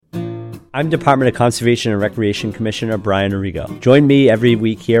I'm Department of Conservation and Recreation Commissioner Brian Arrigo. Join me every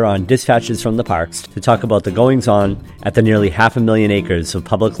week here on Dispatches from the Parks to talk about the goings-on at the nearly 500,000 acres of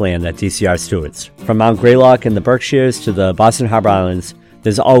public land that DCR stewards. From Mount Greylock in the Berkshires to the Boston Harbor Islands,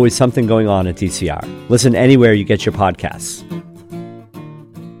 there's always something going on at DCR. Listen anywhere you get your podcasts.